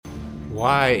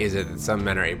Why is it that some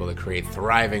men are able to create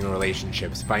thriving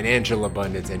relationships, financial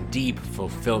abundance, and deep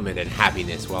fulfillment and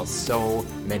happiness, while so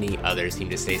many others seem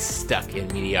to stay stuck in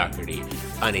mediocrity,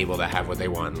 unable to have what they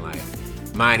want in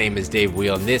life? My name is Dave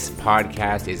Wheel, and this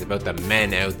podcast is about the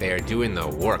men out there doing the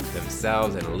work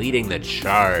themselves and leading the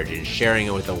charge and sharing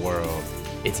it with the world.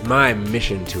 It's my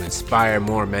mission to inspire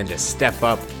more men to step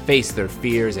up, face their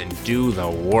fears, and do the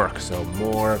work so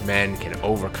more men can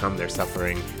overcome their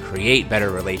suffering, create better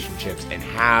relationships, and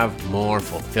have more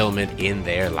fulfillment in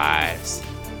their lives.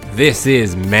 This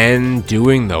is Men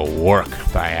Doing the Work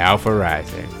by Alpha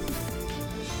Rising.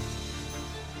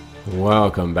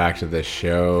 Welcome back to the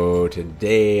show.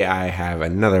 Today I have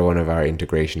another one of our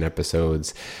integration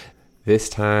episodes. This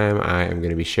time I am going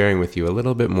to be sharing with you a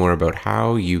little bit more about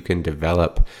how you can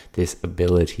develop this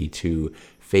ability to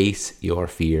face your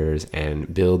fears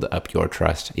and build up your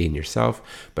trust in yourself,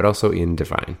 but also in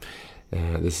divine.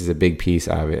 This is a big piece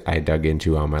I dug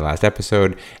into on my last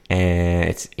episode, and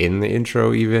it's in the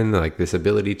intro even, like this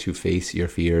ability to face your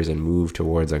fears and move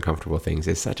towards uncomfortable things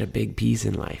is such a big piece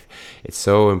in life. It's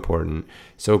so important,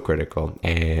 so critical,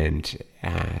 and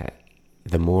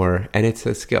it's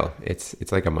a skill.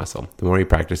 It's like a muscle. The more you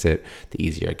practice it, the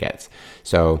easier it gets.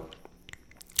 So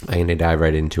I'm going to dive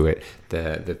right into it.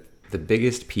 The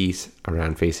biggest piece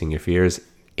around facing your fears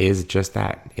is just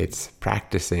that. It's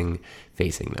practicing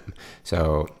facing them.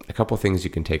 So a couple things you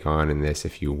can take on in this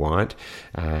if you want.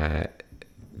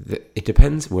 It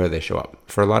depends where they show up.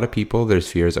 For a lot of people,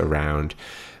 there's fears around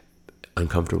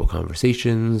uncomfortable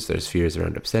conversations, there's fears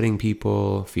around upsetting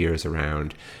people, fears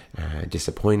around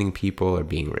disappointing people or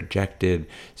being rejected.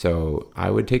 So I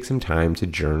would take some time to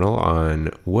journal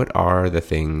on what are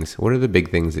the big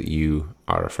things that you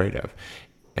are afraid of?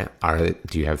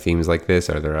 Do you have themes like this?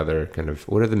 Are there other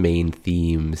what are the main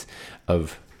themes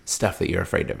of stuff that you're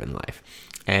afraid of in life?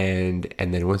 And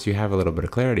then once you have a little bit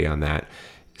of clarity on that,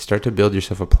 start to build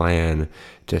yourself a plan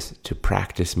just to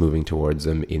practice moving towards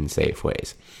them in safe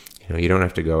ways. You don't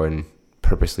have to go and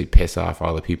purposely piss off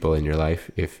all the people in your life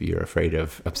if you're afraid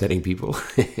of upsetting people.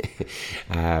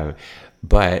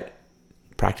 But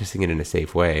practicing it in a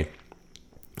safe way,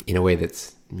 in a way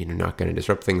that's not going to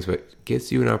disrupt things, but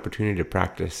gives you an opportunity to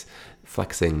practice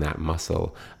flexing that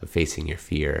muscle of facing your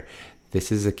fear.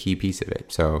 This is a key piece of it.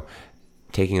 So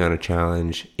taking on a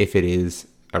challenge, if it is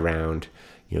around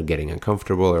getting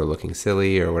uncomfortable or looking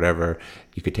silly or whatever,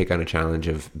 you could take on a challenge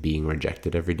of being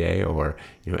rejected every day, or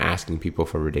asking people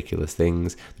for ridiculous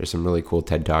things. There's some really cool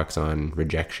TED Talks on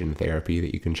rejection therapy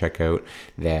that you can check out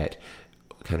that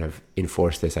kind of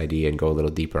enforce this idea and go a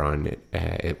little deeper on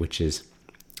it, which is,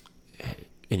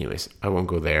 anyways, I won't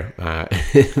go there.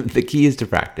 The key is to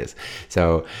practice.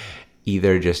 So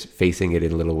either just facing it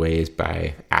in little ways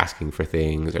by asking for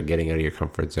things or getting out of your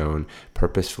comfort zone,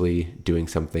 purposefully doing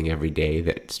something every day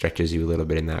that stretches you a little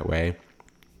bit in that way.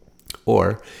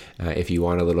 Or if you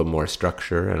want a little more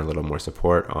structure and a little more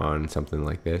support on something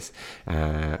like this,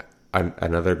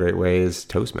 another great way is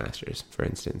Toastmasters, for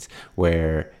instance,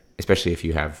 where especially if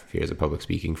you have fears of public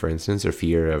speaking, for instance, or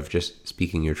fear of just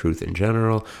speaking your truth in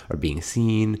general or being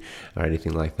seen or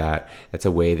anything like that. That's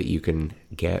a way that you can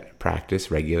get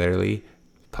practice regularly,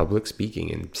 public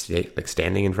speaking, and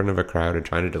standing in front of a crowd and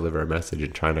trying to deliver a message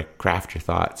and trying to craft your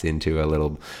thoughts into a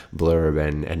little blurb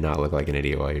and not look like an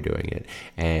idiot while you're doing it.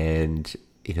 And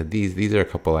these are a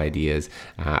couple ideas.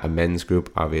 A men's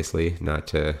group, obviously, not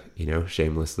to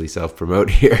shamelessly self-promote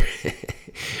here.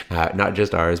 Not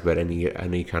just ours, but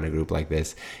any kind of group like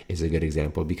this is a good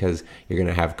example, because you're going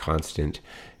to have constant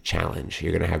challenge.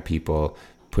 You're going to have people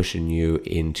pushing you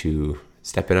into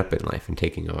stepping up in life and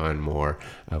taking on more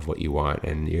of what you want,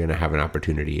 and you're going to have an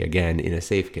opportunity, again, in a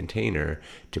safe container,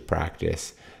 to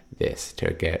practice this,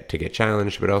 to get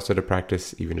challenged, but also to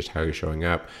practice even just how you're showing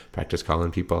up, practice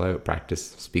calling people out,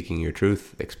 practice speaking your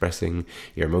truth, expressing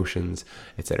your emotions,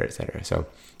 etc., etc. So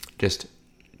just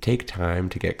take time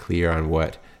to get clear on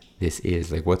what this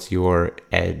is. Like, what's your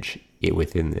edge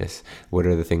within this? What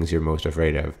are the things you're most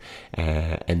afraid of?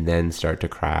 And then start to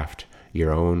craft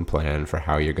your own plan for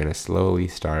how you're going to slowly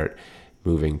start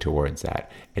moving towards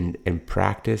that, and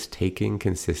practice taking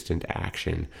consistent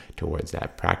action towards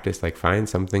that. Practice, find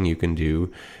something you can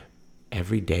do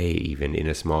every day, even in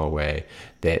a small way,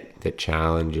 that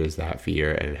challenges that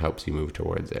fear and helps you move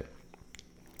towards it,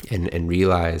 and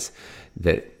realize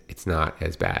that it's not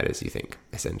as bad as you think,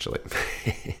 essentially.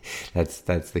 That's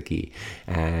the key.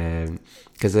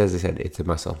 Because as I said, it's a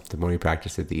muscle. The more you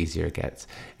practice it, the easier it gets.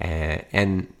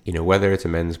 And whether it's a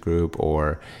men's group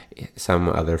or some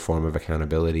other form of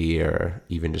accountability, or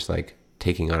even just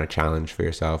taking on a challenge for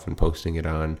yourself and posting it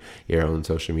on your own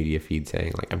social media feed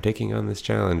saying like, I'm taking on this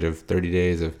challenge of 30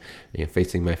 days of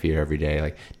facing my fear every day,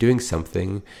 like doing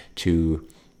something to,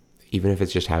 even if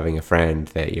it's just having a friend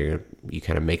that you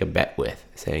kind of make a bet with,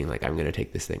 saying like, I'm going to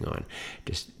take this thing on,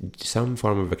 just some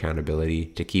form of accountability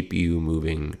to keep you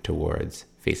moving towards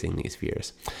facing these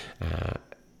fears.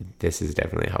 This is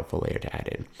definitely a helpful layer to add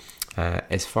in.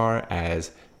 As far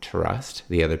as trust,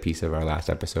 the other piece of our last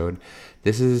episode,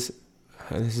 this is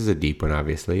a deep one.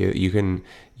 Obviously, you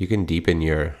can deepen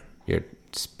your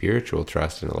spiritual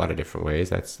trust in a lot of different ways.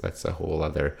 That's a whole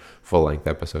other full-length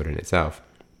episode in itself.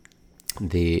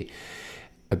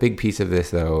 A big piece of this,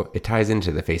 though, it ties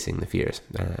into the facing the fears.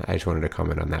 I just wanted to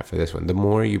comment on that for this one. The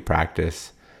more you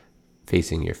practice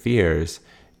facing your fears,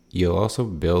 you'll also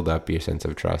build up your sense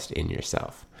of trust in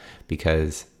yourself,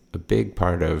 because a big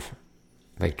part of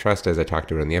like trust, as I talked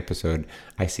about in the episode,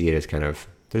 I see it as kind of,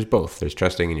 there's both. There's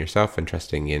trusting in yourself and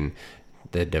trusting in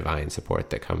the divine support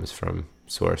that comes from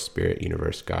source, spirit,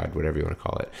 universe, God, whatever you want to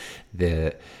call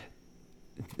it.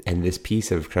 And this piece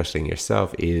of trusting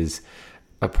yourself is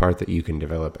a part that you can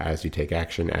develop as you take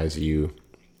action, as you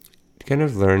kind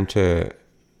of learn to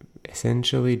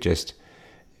essentially just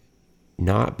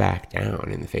not back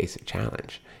down in the face of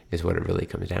challenge, is what it really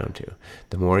comes down to.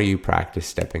 The more you practice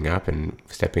stepping up and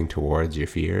stepping towards your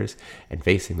fears and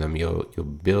facing them, you'll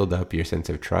build up your sense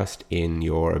of trust in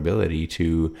your ability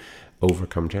to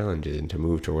overcome challenges and to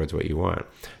move towards what you want.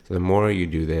 So the more you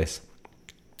do this,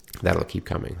 that'll keep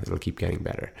coming. It'll keep getting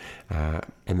better.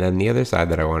 And then the other side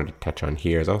that I wanted to touch on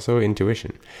here is also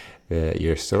intuition.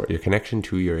 Your connection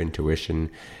to your intuition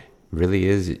really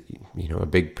is, a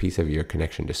big piece of your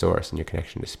connection to source and your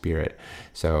connection to spirit.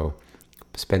 So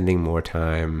spending more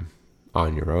time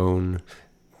on your own,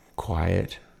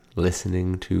 quiet,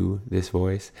 listening to this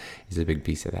voice is a big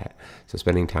piece of that. So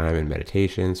spending time in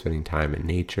meditation, spending time in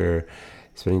nature,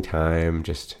 spending time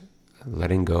just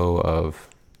letting go of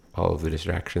all of the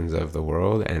distractions of the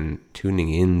world and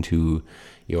tuning into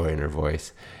your inner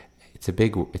voice. It's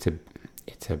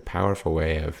a powerful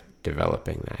way of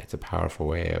developing that. It's a powerful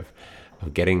way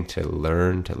of getting to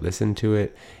learn to listen to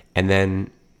it. And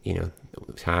then,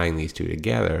 tying these two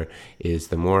together is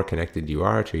the more connected you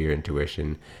are to your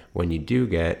intuition, when you do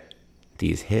get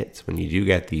these hits, when you do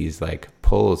get these like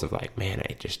pulls of like, man,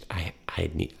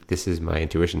 I need, this is my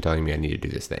intuition telling me I need to do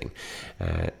this thing,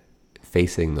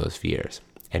 facing those fears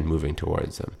and moving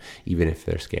towards them, even if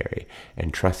they're scary,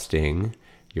 and trusting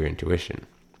your intuition.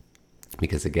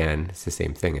 Because again, it's the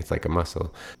same thing. It's like a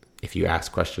muscle. If you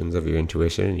ask questions of your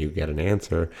intuition and you get an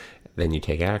answer, then you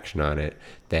take action on it,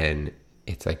 then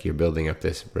it's like you're building up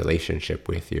this relationship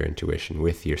with your intuition,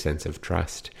 with your sense of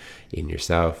trust in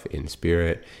yourself, in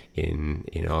spirit,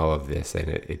 in all of this, and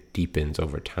it deepens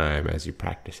over time as you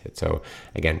practice it. So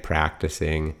again,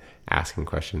 practicing, asking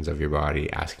questions of your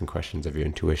body, asking questions of your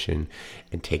intuition,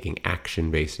 and taking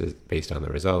action based on the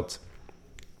results.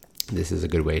 This is a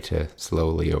good way to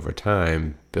slowly over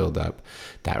time build up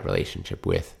that relationship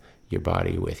with your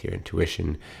body, with your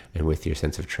intuition, and with your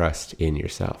sense of trust in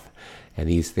yourself. And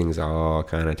these things all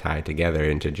kind of tie together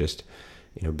into just,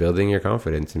 building your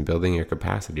confidence and building your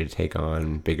capacity to take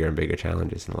on bigger and bigger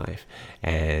challenges in life,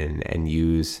 and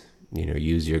use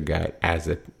your gut as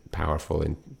a powerful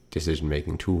and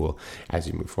decision-making tool as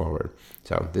you move forward.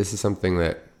 So this is something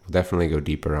that we'll definitely go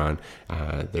deeper on.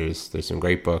 There's some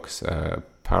great books.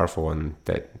 Powerful one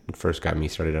that first got me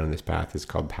started on this path is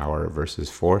called Power versus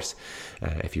Force.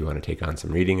 If you want to take on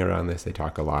some reading around this, they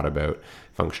talk a lot about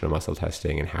functional muscle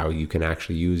testing and how you can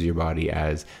actually use your body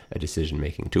as a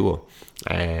decision-making tool.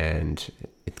 And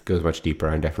it goes much deeper.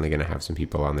 I'm definitely going to have some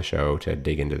people on the show to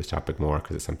dig into this topic more,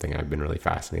 because it's something I've been really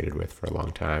fascinated with for a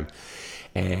long time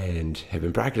and have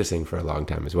been practicing for a long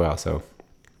time as well. So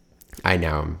I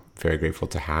now am very grateful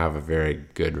to have a very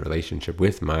good relationship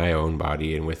with my own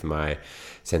body and with my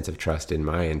sense of trust in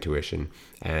my intuition,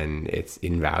 and it's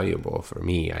invaluable for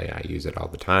me. I use it all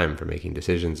the time for making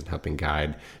decisions and helping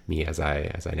guide me as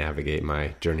I navigate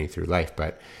my journey through life,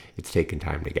 but it's taken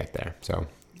time to get there. So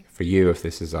for you, if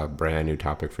this is a brand new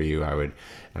topic for you, I would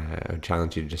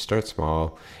challenge you to just start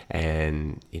small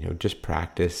and, just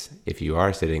practice. If you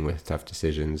are sitting with tough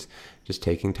decisions, just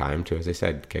taking time to, as I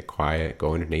said, get quiet,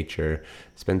 go into nature,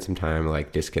 spend some time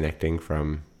like disconnecting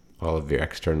from all of your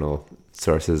external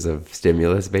sources of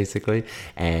stimulus, basically,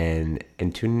 and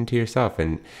tune into yourself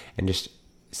and just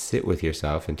sit with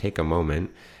yourself and take a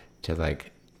moment to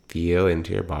like feel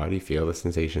into your body, feel the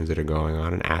sensations that are going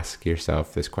on, and ask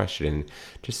yourself this question and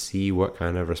just see what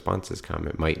kind of responses come.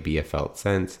 It might be a felt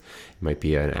sense. It might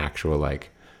be an actual like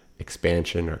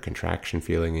expansion or contraction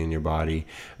feeling in your body,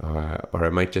 or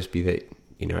it might just be that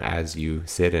as you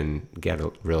sit and get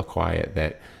real quiet,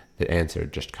 that the answer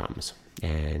just comes.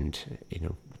 And,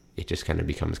 it just kind of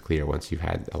becomes clear once you've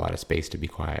had a lot of space to be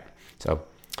quiet. So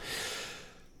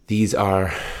these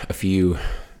are a few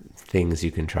things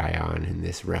you can try on in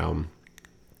this realm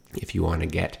if you want to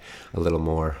get a little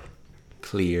more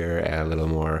clear, a little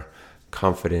more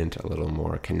confident, a little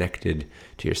more connected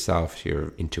to yourself, to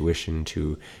your intuition,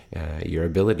 to your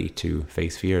ability to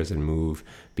face fears and move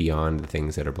beyond the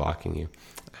things that are blocking you.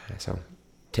 So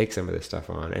take some of this stuff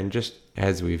on, and just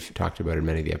as we've talked about in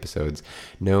many of the episodes,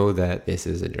 know that this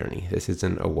is a journey. This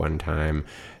isn't a one-time,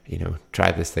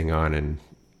 try this thing on and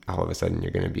all of a sudden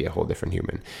you're going to be a whole different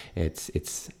human.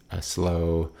 It's a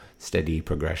slow, steady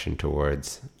progression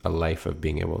towards a life of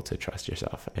being able to trust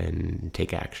yourself and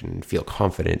take action and feel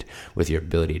confident with your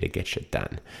ability to get shit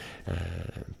done.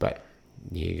 But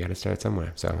you got to start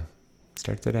somewhere. So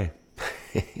start today.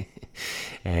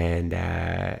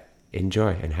 And enjoy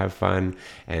and have fun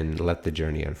and let the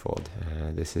journey unfold.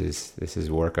 This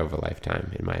is work of a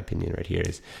lifetime, in my opinion. Right here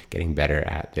is getting better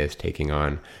at this, taking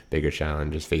on bigger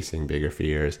challenges, facing bigger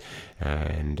fears,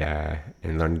 and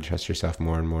learning to trust yourself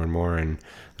more and more and more, and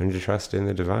learning to trust in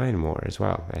the divine more as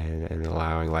well, and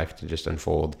allowing life to just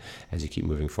unfold as you keep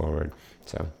moving forward.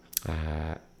 So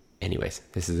anyways,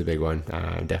 this is a big one.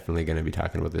 I'm definitely going to be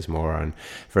talking about this more on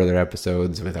further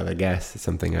episodes with other guests. It's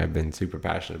something I've been super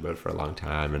passionate about for a long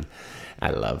time, and I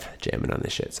love jamming on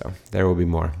this shit. So there will be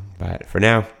more. But for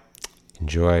now,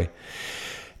 enjoy.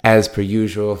 As per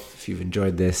usual, if you've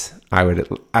enjoyed this, I would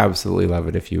absolutely love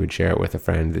it if you would share it with a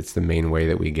friend. It's the main way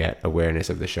that we get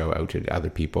awareness of the show out to other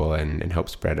people and help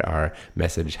spread our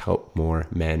message, help more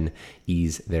men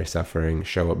ease their suffering,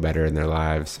 show up better in their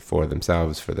lives, for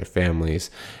themselves, for their families,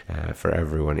 for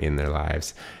everyone in their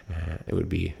lives. It would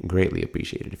be greatly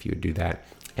appreciated if you would do that.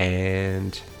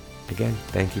 And again,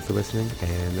 thank you for listening,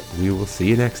 and we will see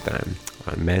you next time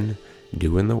on Men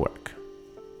Doing the Work.